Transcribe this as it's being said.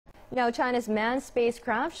Now, China's manned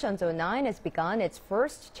spacecraft Shenzhou-9 has begun its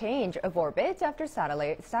first change of orbit after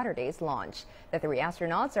Saturday's launch. The 3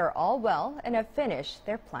 astronauts are all well and have finished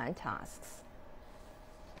their planned tasks.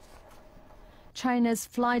 China's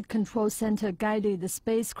Flight Control Center guided the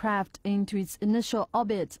spacecraft into its initial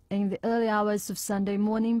orbit in the early hours of Sunday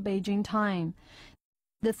morning Beijing time.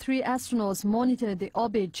 The 3 astronauts monitored the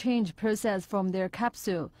orbit change process from their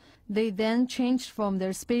capsule. They then changed from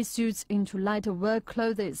their spacesuits into lighter work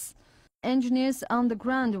clothes. Engineers on the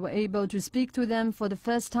ground were able to speak to them for the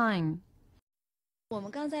first time.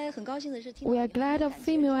 We are glad our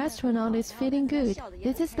female astronaut is feeling good.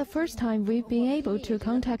 This is the first time we've been able to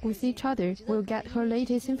contact with each other. We'll get her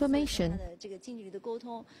latest information.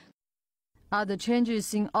 Other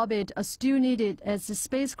changes in orbit are still needed as the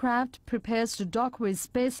spacecraft prepares to dock with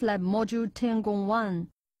Spacelab Module Tiangong-1.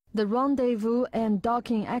 The rendezvous and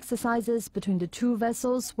docking exercises between the 2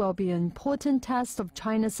 vessels will be an important test of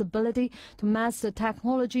China's ability to master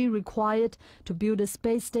technology required to build a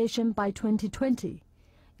space station by 2020.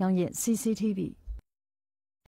 Yang Yan, CCTV.